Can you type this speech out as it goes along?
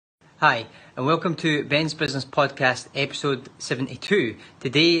Hi, and welcome to Ben's Business Podcast, episode 72.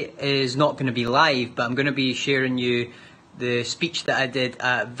 Today is not going to be live, but I'm going to be sharing you the speech that I did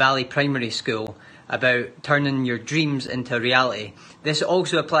at Valley Primary School about turning your dreams into reality. This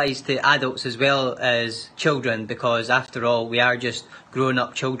also applies to adults as well as children, because after all, we are just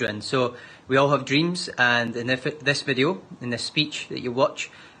grown-up children. So we all have dreams, and in this video, in this speech that you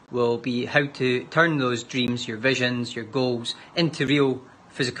watch, will be how to turn those dreams, your visions, your goals, into real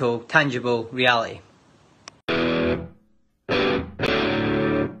physical, tangible reality.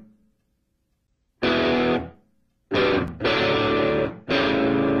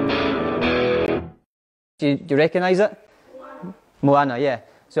 Do you recognise it? Moana, yeah.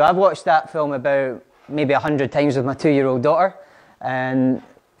 So I've watched that film about maybe 100 times with my 2-year-old daughter, and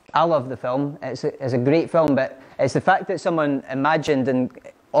I love the film. It's a great film, but it's the fact that someone imagined and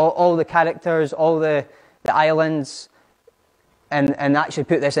all the characters, all the islands, and actually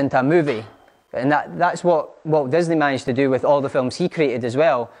put this into a movie. And that's what Walt Disney managed to do with all the films he created as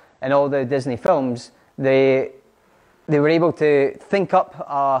well. And all the Disney films, they were able to think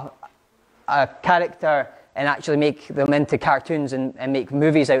up a character and actually make them into cartoons and make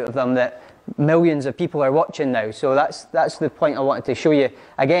movies out of them that millions of people are watching now. So that's the point I wanted to show you.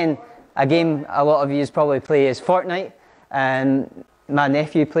 Again, a game a lot of you probably play is Fortnite, and my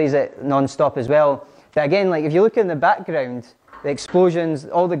nephew plays it non-stop as well. But again, like if you look in the background, the explosions,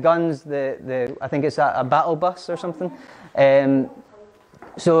 all the guns, I think it's a battle bus or something.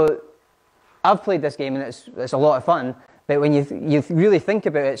 So I've played this game and it's a lot of fun. But when you really think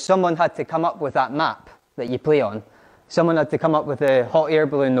about it, someone had to come up with that map that you play on. Someone had to come up with the hot air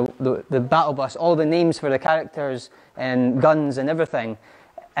balloon, the battle bus, all the names for the characters and guns and everything.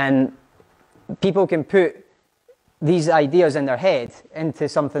 And people can put these ideas in their head into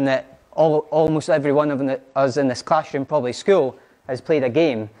something that almost every one of us in this classroom, probably school, has played a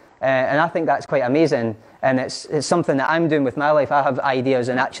game. And I think that's quite amazing. And it's something that I'm doing with my life. I have ideas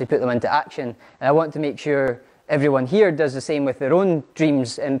and actually put them into action. And I want to make sure everyone here does the same with their own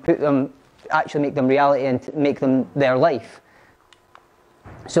dreams and actually make them reality and make them their life.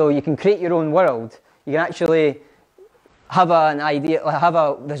 So you can create your own world. You can actually have an idea,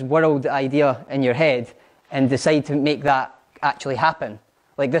 this world idea in your head and decide to make that actually happen.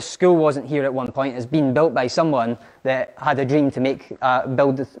 Like this school wasn't here at one point. It's been built by someone that had a dream to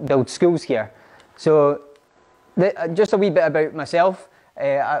build schools here. So just a wee bit about myself.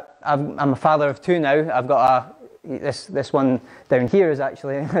 I'm a father of 2 now. I've got this one down here is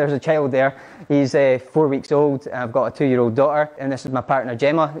actually, there's a child there. He's 4 weeks old, and I've got a 2-year-old daughter, and this is my partner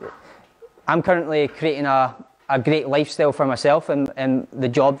Gemma. I'm currently creating a great lifestyle for myself and the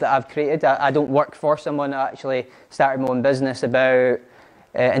job that I've created. I don't work for someone. I actually started my own business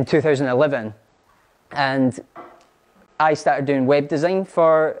in 2011, and I started doing web design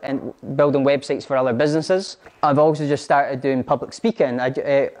and building websites for other businesses. I've also just started doing public speaking.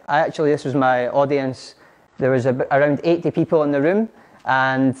 This was my audience. There was around 80 people in the room,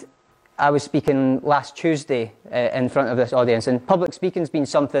 and I was speaking last Tuesday in front of this audience. And public speaking's been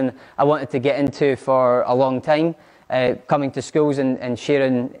something I wanted to get into for a long time, coming to schools and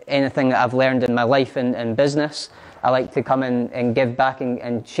sharing anything that I've learned in my life and business. I like to come in and give back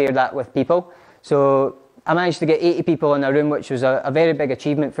and share that with people. So I managed to get 80 people in a room, which was a very big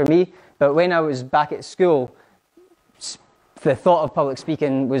achievement for me. But when I was back at school, the thought of public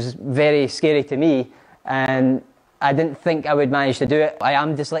speaking was very scary to me, and I didn't think I would manage to do it. I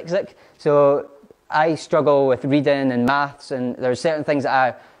am dyslexic, so I struggle with reading and maths, and there are certain things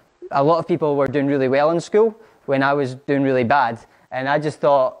that a lot of people were doing really well in school when I was doing really bad, and I just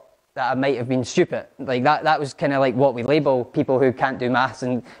thought that I might have been stupid. Like that was kind of like what we label people who can't do maths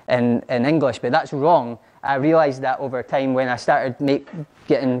and English, but that's wrong. I realised that over time when I started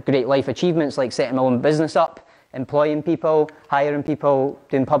getting great life achievements, like setting my own business up, employing people, hiring people,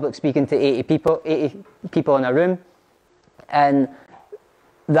 doing public speaking to 80 people in a room. And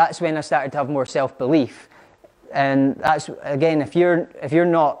that's when I started to have more self-belief. And that's, again, if you're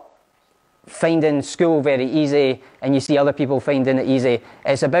not finding school very easy and you see other people finding it easy,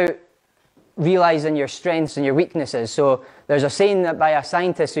 it's about realising your strengths and your weaknesses. So there's a saying that by a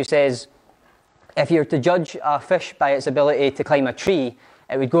scientist who says, if you're to judge a fish by its ability to climb a tree,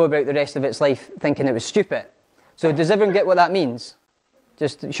 it would go about the rest of its life thinking it was stupid. So does everyone get what that means?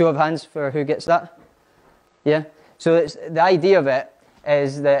 Just a show of hands for who gets that? Yeah? So the idea of it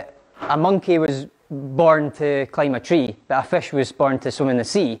is that a monkey was born to climb a tree, but a fish was born to swim in the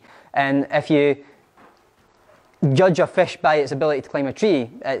sea. And if you judge a fish by its ability to climb a tree,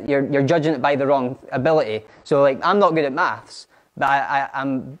 you're judging it by the wrong ability. So like, I'm not good at maths, but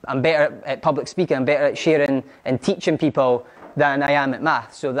I'm better at public speaking. I'm better at sharing and teaching people than I am at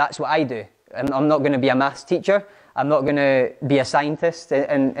math, so that's what I do. I'm not going to be a maths teacher. I'm not going to be a scientist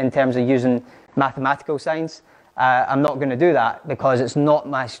in terms of using mathematical science. I'm not going to do that because it's not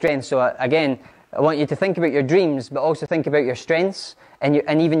my strength. So again, I want you to think about your dreams, but also think about your strengths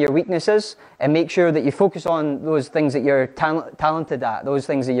and even your weaknesses, and make sure that you focus on those things that you're talented at, those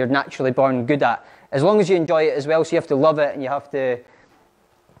things that you're naturally born good at, as long as you enjoy it as well. So you have to love it, and you have to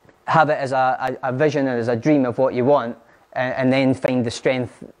have it as a vision and as a dream of what you want, and then find the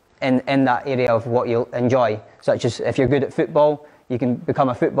strength in that area of what you enjoy. Such as if you're good at football, you can become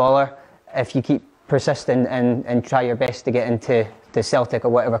a footballer if you keep persisting and try your best to get into the Celtic or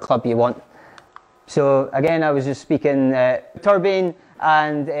whatever club you want. So again, I was just speaking Turbine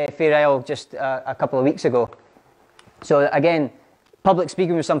and Fair Isle just a couple of weeks ago. So again, public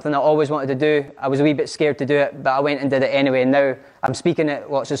speaking was something I always wanted to do. I was a wee bit scared to do it, but I went and did it anyway. And now I'm speaking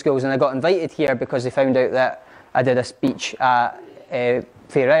at lots of schools, and I got invited here because they found out that I did a speech at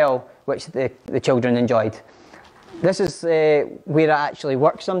Fair Isle, which the children enjoyed. This is where I actually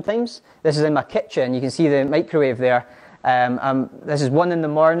work sometimes. This is in my kitchen. You can see the microwave there. This is 1 in the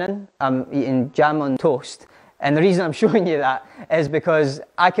morning. I'm eating jam on toast. And the reason I'm showing you that is because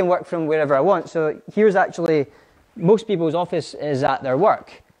I can work from wherever I want. So here's actually, most people's office is at their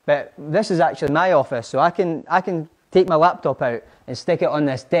work, but this is actually my office. So I can take my laptop out and stick it on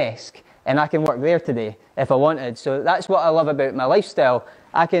this desk, and I can work there today if I wanted. So that's what I love about my lifestyle.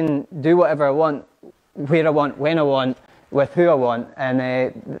 I can do whatever I want, where I want, when I want, with who I want,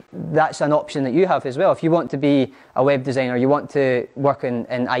 and that's an option that you have as well. If you want to be a web designer, you want to work in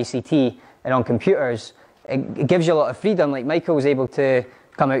ICT and on computers, it gives you a lot of freedom. Like Michael was able to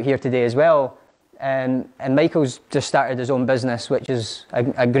come out here today as well, and Michael's just started his own business, which is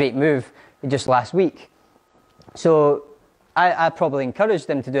a great move just last week. So I probably encouraged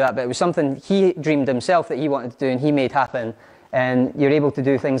him to do that, but it was something he dreamed himself that he wanted to do, and he made happen. And you're able to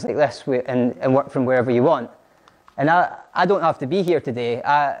do things like this and work from wherever you want. And I don't have to be here today.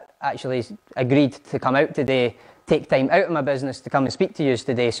 I actually agreed to come out today, take time out of my business to come and speak to you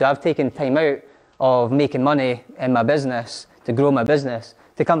today. So I've taken time out of making money in my business, to grow my business,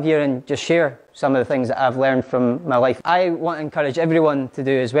 to come here and just share some of the things that I've learned from my life. I want to encourage everyone to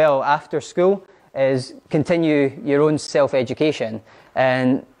do as well after school is continue your own self-education.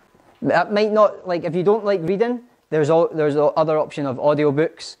 And that might not, like if you don't like reading, there's the other option of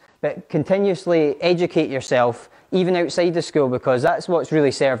audiobooks, but continuously educate yourself even outside the school, because that's what's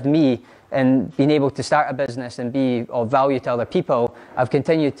really served me in being able to start a business and be of value to other people. I've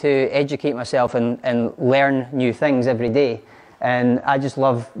continued to educate myself and learn new things every day. And I just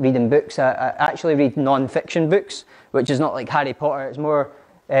love reading books. I actually read non-fiction books, which is not like Harry Potter. It's more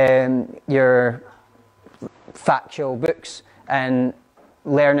your factual books and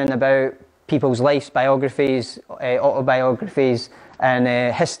learning about people's lives, biographies, autobiographies,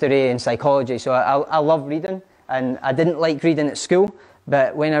 and history and psychology. So I love reading, and I didn't like reading at school,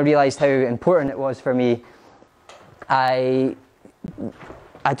 but when I realised how important it was for me, I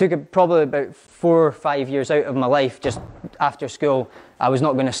took probably about 4 or 5 years out of my life just after school. I was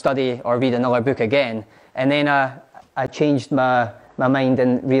not going to study or read another book again. And then I changed my mind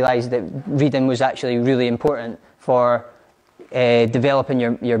and realised that reading was actually really important for developing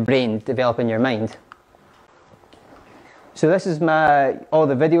your brain, developing your mind. So this is all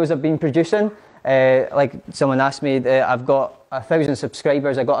the videos I've been producing. Like someone asked me, I've got 1,000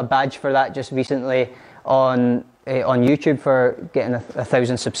 subscribers. I got a badge for that just recently on YouTube for getting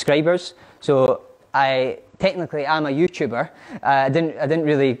 1,000 subscribers. So I technically am a YouTuber. I didn't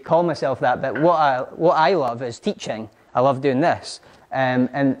really call myself that, but what I love is teaching. I love doing this,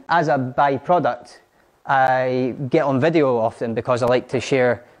 and as a byproduct, I get on video often because I like to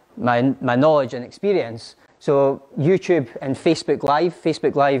share my knowledge and experience. So YouTube and Facebook Live.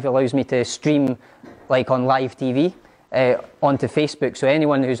 Facebook Live allows me to stream like on live TV onto Facebook. So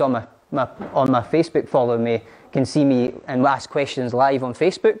anyone who's on my Facebook following me can see me and ask questions live on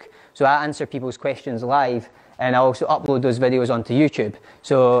Facebook. So I answer people's questions live, and I also upload those videos onto YouTube.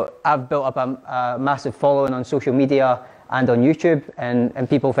 So I've built up a massive following on social media and on YouTube, and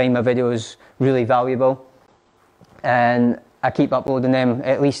people find my videos really valuable. And I keep uploading them.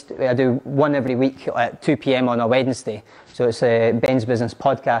 At least I do one every week at 2 p.m. on a Wednesday. So it's a Ben's Business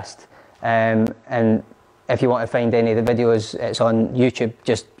Podcast. And if you want to find any of the videos, it's on YouTube.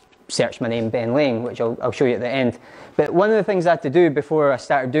 Just search my name, Ben Lang, which I'll show you at the end. But one of the things I had to do before I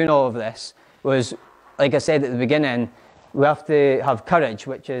started doing all of this was, like I said at the beginning, we have to have courage,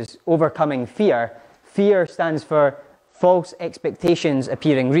 which is overcoming fear. Fear stands for false expectations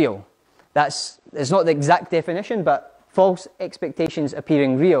appearing real. It's not the exact definition, but false expectations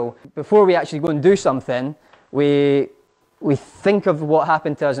appearing real. Before we actually go and do something, we we think of what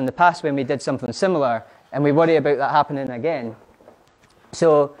happened to us in the past when we did something similar, and we worry about that happening again.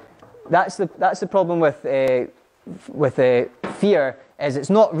 So that's the problem with fear, is it's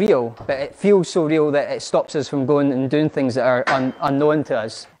not real, but it feels so real that it stops us from going and doing things that are unknown to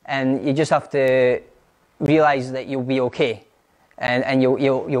us. And you just have to realize that you'll be okay, and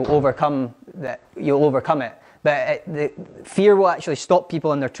you'll overcome that. You'll overcome it. But the fear will actually stop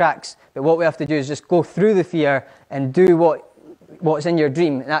people in their tracks. But what we have to do is just go through the fear and do what's in your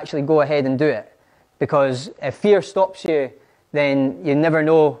dream, and actually go ahead and do it. Because if fear stops you, then you never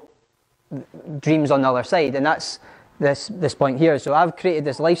know dreams on the other side, and that's this point here. So I've created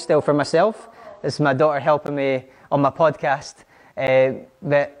this lifestyle for myself. This is my daughter helping me on my podcast.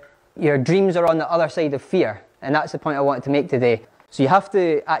 That your dreams are on the other side of fear, and that's the point I wanted to make today. So you have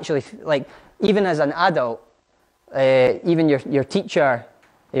to actually, like, even as an adult, even your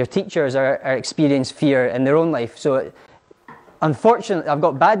teachers are experience fear in their own life. So unfortunately, I've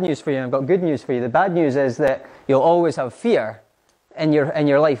got bad news for you and I've got good news for you. The bad news is that you'll always have fear in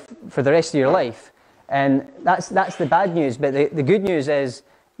your life for the rest of your life, and that's the bad news. But the good news is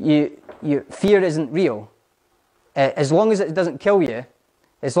fear isn't real. As long as it doesn't kill you,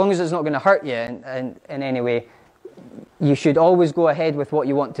 as long as it's not going to hurt you in any way, you should always go ahead with what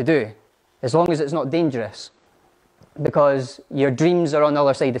you want to do, as long as it's not dangerous, because your dreams are on the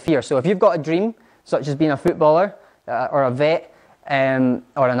other side of fear. So if you've got a dream, such as being a footballer or a vet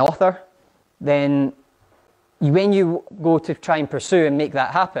or an author, then when you go to try and pursue and make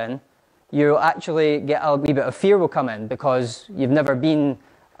that happen, you'll actually get a wee bit of fear will come in, because you've never been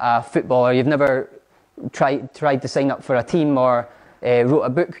a footballer, you've never tried to sign up for a team or wrote a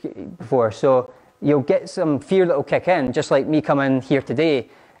book before. So you'll get some fear that will kick in, just like me coming here today.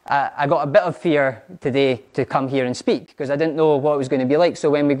 I got a bit of fear today to come here and speak, because I didn't know what it was going to be like.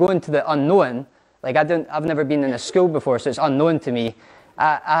 So when we go into the unknown, like I've never been in a school before, so it's unknown to me.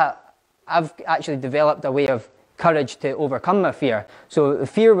 I've actually developed a way of courage to overcome my fear. So the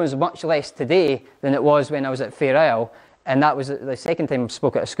fear was much less today than it was when I was at Fair Isle, and that was the second time I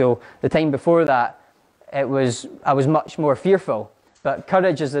spoke at a school. The time before that, I was much more fearful. But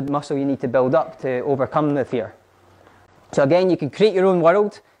courage is the muscle you need to build up to overcome the fear. So again, you can create your own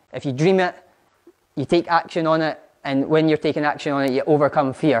world. If you dream it, you take action on it, and when you're taking action on it, you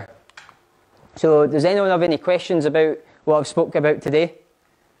overcome fear. So does anyone have any questions about what I've spoke about today?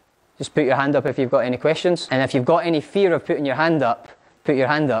 Just put your hand up if you've got any questions. And if you've got any fear of putting your hand up, put your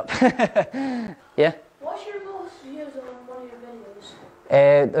hand up. Yeah? What's your most views on one of your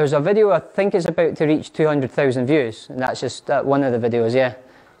videos? There's a video I think is about to reach 200,000 views, and that's just one of the videos, yeah.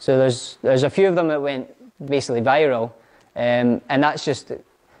 So there's a few of them that went basically viral, and that's just,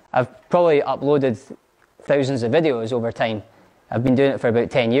 I've probably uploaded thousands of videos over time. I've been doing it for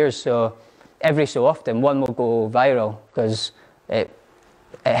about 10 years, so every so often one will go viral, because it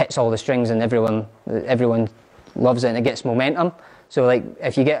hits all the strings and everyone loves it and it gets momentum. So like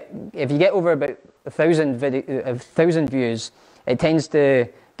if you get over about 1,000 views, it tends to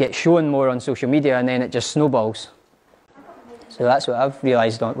get shown more on social media, and then it just snowballs. So that's what I've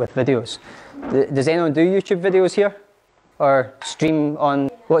realised with videos. Does anyone do YouTube videos here, or stream on,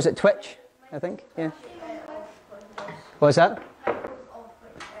 what is it, Twitch? I think, yeah. What's that?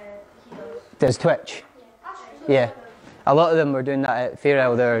 Does Twitch? Yeah. A lot of them were doing that at Fair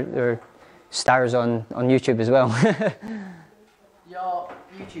Isle. They're stars on YouTube as well. Your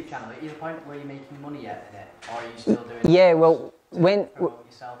YouTube channel, are you at the point where you're making money yet in it? Or are you still doing it? Yeah, well, promote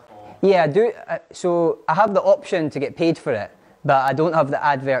yourself, or? Yeah, I do. So I have the option to get paid for it, but I don't have the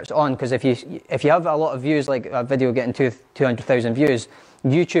adverts on, because if you have a lot of views, like a video getting 200,000 views,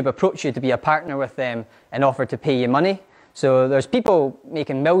 YouTube approach you to be a partner with them and offer to pay you money. So there's people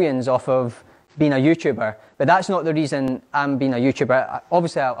making millions off of being a YouTuber, but that's not the reason I'm being a YouTuber.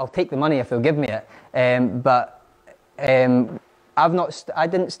 Obviously, I'll take the money if they'll give me it, but I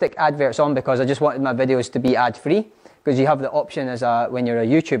didn't stick adverts on because I just wanted my videos to be ad-free, because you have the option when you're a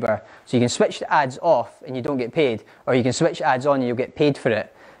YouTuber, so you can switch the ads off and you don't get paid, or you can switch ads on and you'll get paid for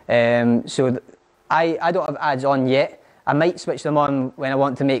it. I don't have ads on yet. I might switch them on when I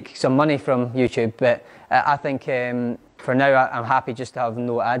want to make some money from YouTube, but I think for now I'm happy just to have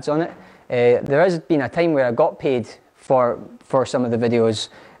no ads on it. There has been a time where I got paid for some of the videos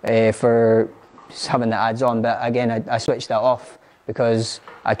for having the ads on, but again I switched that off because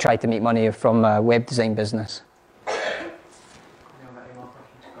I tried to make money from a web design business.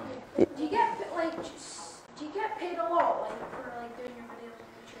 Do you get paid a lot for doing your videos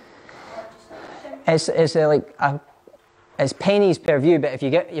on YouTube? It's pennies per view, but if you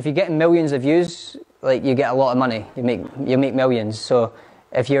get millions of views, like, you get a lot of money. You make millions. So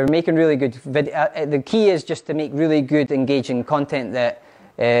if you're making really good video, the key is just to make really good, engaging content that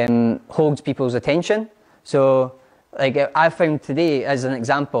holds people's attention. So, like I found today, as an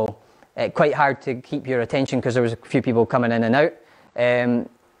example, quite hard to keep your attention because there was a few people coming in and out.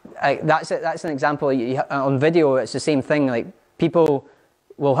 That's an example. On video, it's the same thing. Like people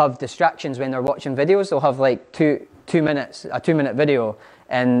will have distractions when they're watching videos. They'll have like a 2-minute video,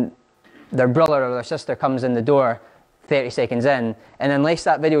 and their brother or their sister comes in the door 30 seconds in, and unless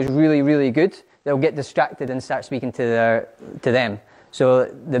that video is really, really good, they'll get distracted and start speaking to them. So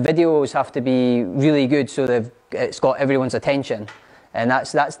the videos have to be really good so it's got everyone's attention. And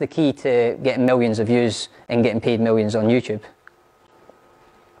that's the key to getting millions of views and getting paid millions on YouTube.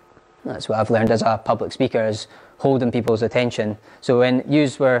 That's what I've learned as a public speaker, is holding people's attention. So when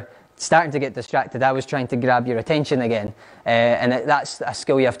yous were starting to get distracted, I was trying to grab your attention again. And that's a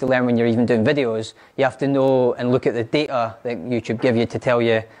skill you have to learn when you're even doing videos. You have to know and look at the data that YouTube give you to tell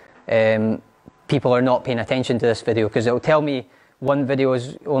you people are not paying attention to this video, because it'll tell me one video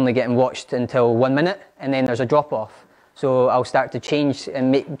is only getting watched until 1 minute, and then there's a drop-off. So I'll start to change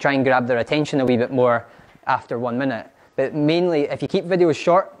and try and grab their attention a wee bit more after 1 minute. But mainly, if you keep videos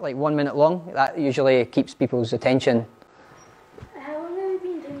short, like 1 minute long, that usually keeps people's attention. How long have you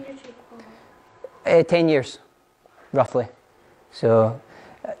been doing YouTube for? 10 years, roughly. So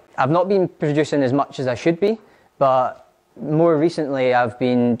I've not been producing as much as I should be, but more recently I've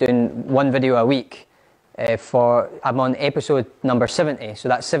been doing one video a week. I'm on episode number 70, so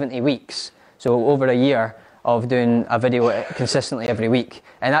that's 70 weeks. So over a year of doing a video consistently every week.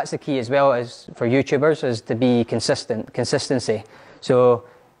 And that's the key as well as for YouTubers, is to be consistency. So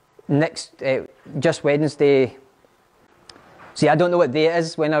just Wednesday, see, I don't know what day it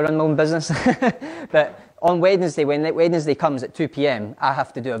is when I run my own business, but on Wednesday, when Wednesday comes at 2 p.m, I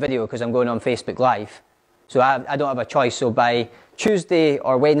have to do a video because I'm going on Facebook Live. So I don't have a choice. So by Tuesday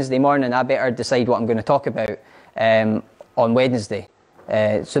or Wednesday morning, I better decide what I'm going to talk about on Wednesday.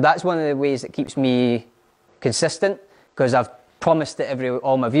 So that's one of the ways that keeps me consistent, because I've promised to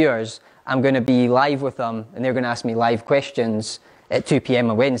all my viewers I'm going to be live with them, and they're going to ask me live questions at 2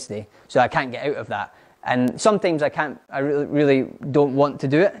 p.m. on Wednesday. So I can't get out of that. And sometimes I really don't want to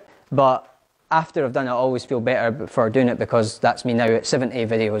do it, but after I've done it, I always feel better for doing it, because that's me now at 70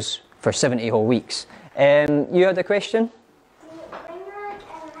 videos for 70 whole weeks. You had a question? When you were like in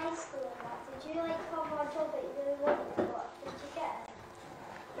high school and that, did you like have a job that you really wanted to? What did you get?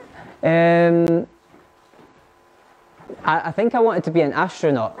 I think I wanted to be an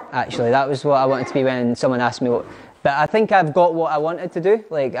astronaut, actually. That was what I wanted to be when someone asked me what. But I think I've got what I wanted to do.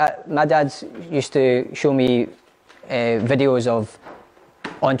 Like, my dad used to show me videos of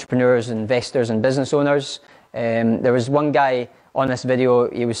entrepreneurs, investors and business owners. There was one guy on this video,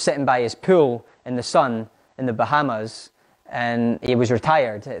 he was sitting by his pool in the sun in the Bahamas, and he was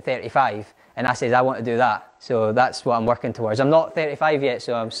retired at 35. And I said, I want to do that. So that's what I'm working towards. I'm not 35 yet,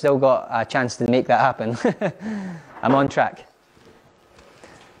 so I've still got a chance to make that happen. I'm on track.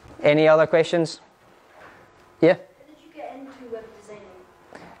 Any other questions? Yeah? How did you get into web designing?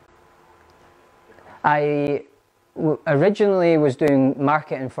 I originally was doing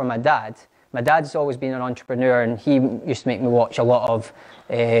marketing for my dad. My dad's always been an entrepreneur, and he used to make me watch a lot of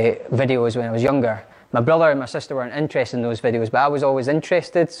videos when I was younger. My brother and my sister weren't interested in those videos, but I was always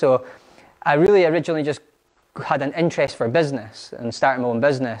interested. So I really originally just had an interest for business and starting my own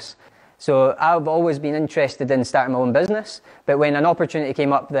business. So I've always been interested in starting my own business, but when an opportunity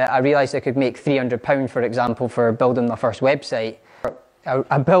came up that I realised I could make £300, for example, for building my first website,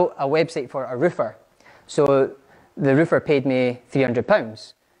 I built a website for a roofer. So the roofer paid me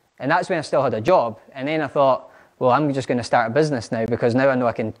 £300, and that's when I still had a job. And then I thought, well, I'm just going to start a business now, because now I know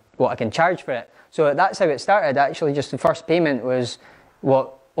what I can charge for it. So that's how it started. Actually, just the first payment was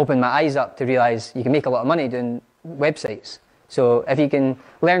what opened my eyes up to realise you can make a lot of money doing websites. So if you can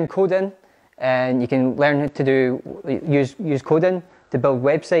learn coding, and you can learn to use coding to build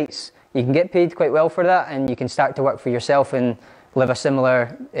websites, you can get paid quite well for that, and you can start to work for yourself and live a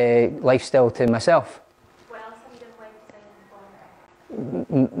similar lifestyle to myself. What else have you done web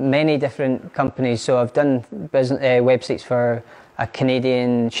designing for? Many different companies. So I've done websites for a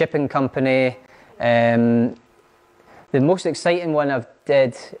Canadian shipping company. The most exciting one I've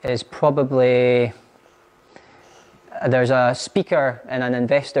did is probably, there's a speaker and an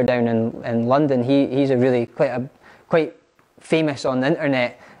investor down in London. He's a really quite famous on the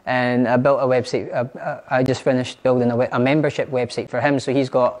internet, and I built a website. I just finished building a membership website for him. So he's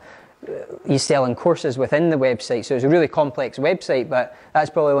selling courses within the website. So it's a really complex website, but that's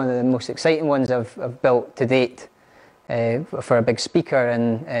probably one of the most exciting ones I've built to date for a big speaker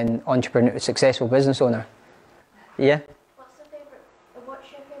and entrepreneur, successful business owner. Yeah. What's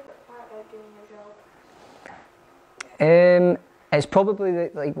It's probably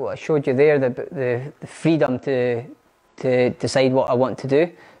like what I showed you there, the freedom to decide what I want to do.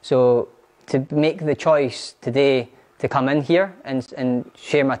 So to make the choice today to come in here and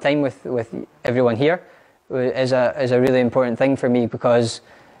share my time with everyone here is a really important thing for me, because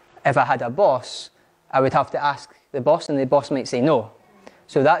if I had a boss, I would have to ask the boss, and the boss might say no.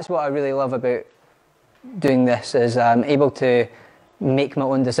 So that's what I really love about doing this, is I'm able to make my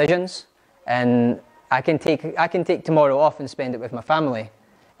own decisions, and I can take tomorrow off and spend it with my family,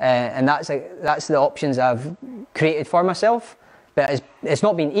 and that's the options I've created for myself. But it's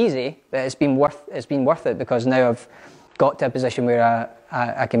not been easy, but it's been worth it, because now I've got to a position where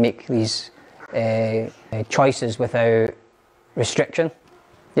I can make these choices without restriction.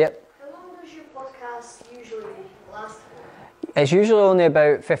 Yep. How long does your podcast usually last for? It's usually only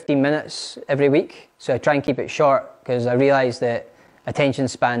about 15 minutes every week, so I try and keep it short, because I realise that attention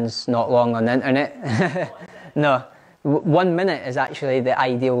span's not long on the internet. No, 1 minute is actually the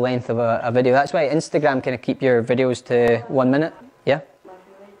ideal length of a video. That's why Instagram kind of keep your videos to 1 minute. Yeah. My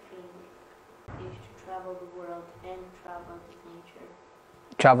favorite thing is to travel the world and travel in nature.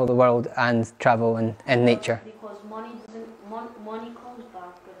 Travel the world and travel in nature. Because money comes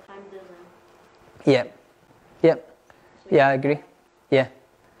back, but time doesn't. Yep. Yep. Yeah, I agree. Yeah.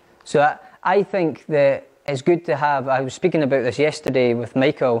 So I think that it's good to have, I was speaking about this yesterday with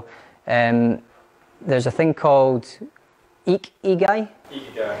Michael, there's a thing called Ikigai,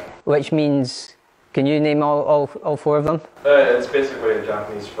 which means, can you name all four of them? It's basically a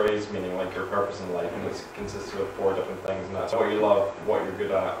Japanese phrase meaning like your purpose in life, and it consists of 4 different things, and that's what you love, what you're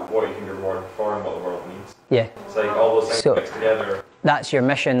good at, what you can be rewarded for, and what the world needs. Yeah. It's like all those things mixed together. That's your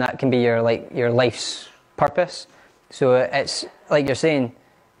mission, that can be your life's purpose. So it's, like you're saying,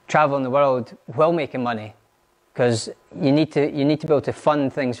 traveling the world while making money, because you need to be able to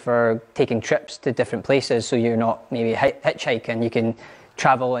fund things for taking trips to different places, so you're not maybe hitchhiking. You can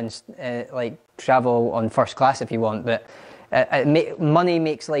travel and travel on first class if you want, but money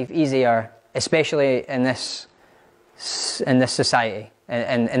makes life easier, especially in this society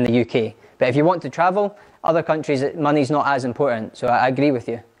in the UK. But if you want to travel other countries, money's not as important. So I agree with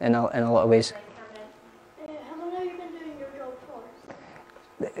you in a lot of ways. How long have you been doing your job for?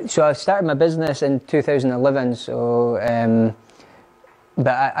 So I started my business in 2011. So,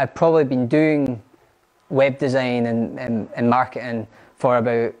 but I've probably been doing web design and marketing for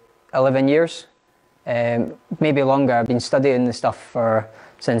about 11 years, maybe longer. I've been studying the stuff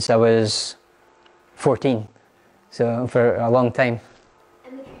since I was 14, so for a long time.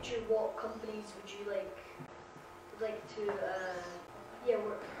 In the future, what companies would you like to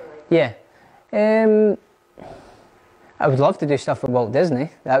work for? Yeah. I would love to do stuff for Walt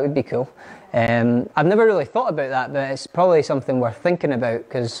Disney. That would be cool. I've never really thought about that, but it's probably something worth thinking about,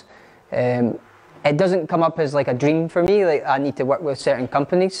 because it doesn't come up as like a dream for me. Like, I need to work with certain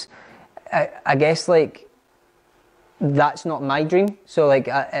companies. I guess like that's not my dream. So like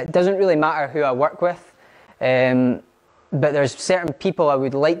it doesn't really matter who I work with, but there's certain people I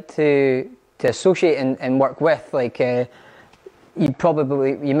would like to associate and work with. Like you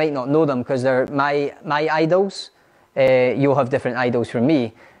might not know them because they're my idols. You'll have different idols from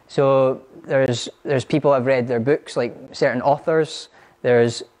me. So there's people I've read their books, like certain authors.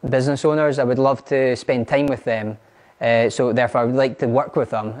 There's business owners. I would love to spend time with them. So therefore I would like to work with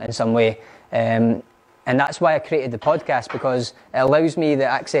them in some way. And that's why I created the podcast, because it allows me the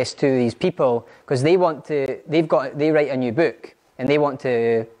access to these people, because they write a new book and they want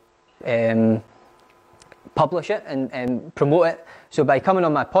to publish it and promote it. So by coming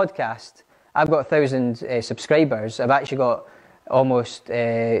on my podcast, I've got 1,000 subscribers. I've actually got almost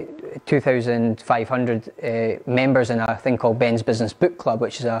 2,500 members in a thing called Ben's Business Book Club,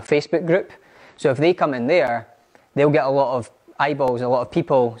 which is a Facebook group. So if they come in there, they'll get a lot of eyeballs, a lot of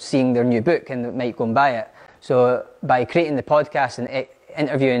people seeing their new book and might go and buy it. So by creating the podcast and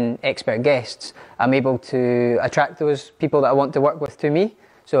interviewing expert guests, I'm able to attract those people that I want to work with to me.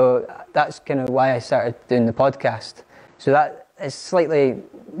 So that's kind of why I started doing the podcast. So that is slightly,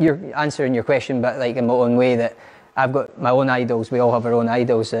 you're answering your question, but like in my own way, that I've got my own idols. We all have our own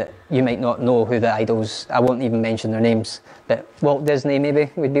idols that you might not know who the idols, I won't even mention their names, but Walt Disney maybe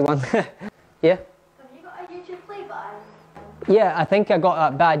would be one. Yeah. Have you got a YouTube play button? Yeah, I think I got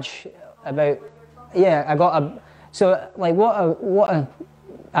that badge about, yeah, I got a, so like what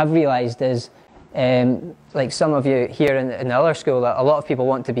I've realised is, like some of you here in the other school, that a lot of people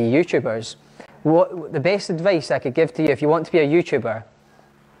want to be YouTubers. The best advice I could give to you if you want to be a YouTuber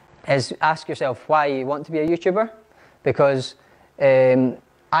is ask yourself why you want to be a YouTuber. Because I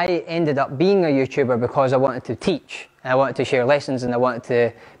ended up being a YouTuber because I wanted to teach, and I wanted to share lessons, and I wanted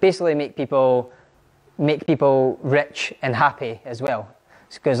to basically make people make people rich and happy as well.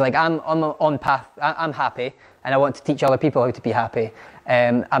 Because like I'm on path, I'm happy, and I want to teach other people how to be happy.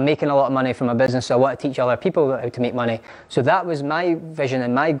 I'm making a lot of money from my business, so I want to teach other people how to make money. So that was my vision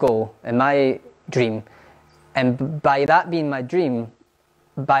and my goal and my dream. And by that being my dream,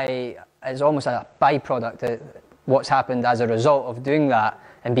 it's almost a byproduct. What's happened as a result of doing that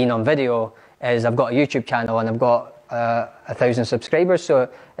and being on video is I've got a YouTube channel and I've got 1,000 subscribers. So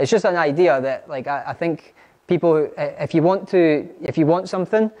it's just an idea that, like, I think people, if you want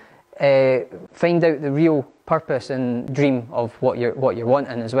something, find out the real purpose and dream of what you're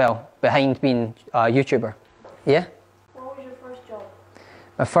wanting as well behind being a YouTuber. Yeah. What was your first job?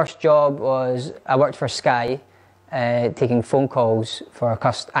 My first job was I worked for Sky, taking phone calls for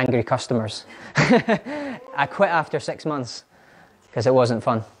angry customers. I quit after 6 months because it wasn't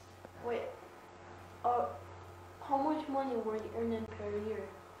fun. Wait, how much money were you earning per year?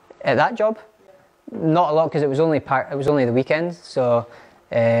 At that job, not a lot because it was only the weekend, so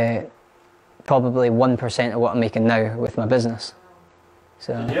probably 1% of what I'm making now with my business.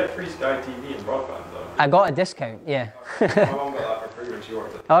 So. Did you get free Sky TV and broadband though? I got a discount, yeah. How long got that for free when she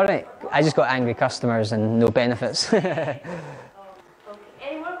worked at? All right, I just got angry customers and no benefits. Okay.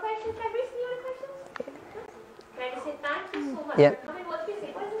 Any more questions, Fabrice? Any other questions? Can I just say thank you so much Yep. for coming? What do you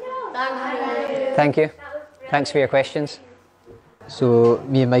say, boys and girls? Thank you. That was really Thanks for your questions. So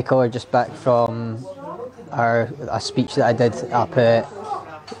me and Michael are just back from a speech that I did up at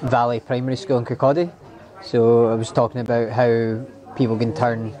Valley Primary School in Kirkcaldy. So I was talking about how people can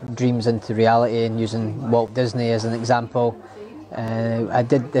turn dreams into reality, and using Walt Disney as an example. I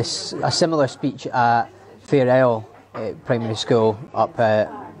did a similar speech at Fairell Primary School up at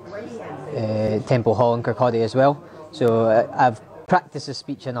Temple Hall in Kirkcaldy as well. So I've practiced the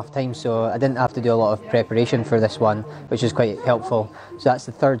speech enough times, so I didn't have to do a lot of preparation for this one, which is quite helpful. So that's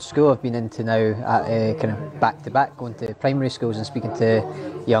the third school I've been into now, kind of back to back, going to primary schools and speaking to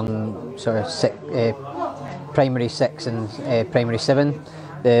young sort of primary 6 and primary 7.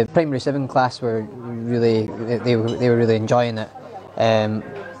 The primary 7 class were really, they were really enjoying it, and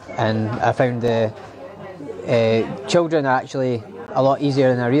I found the children are actually a lot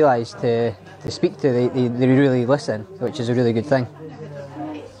easier than I realised to speak to. They really listen, which is a really good thing.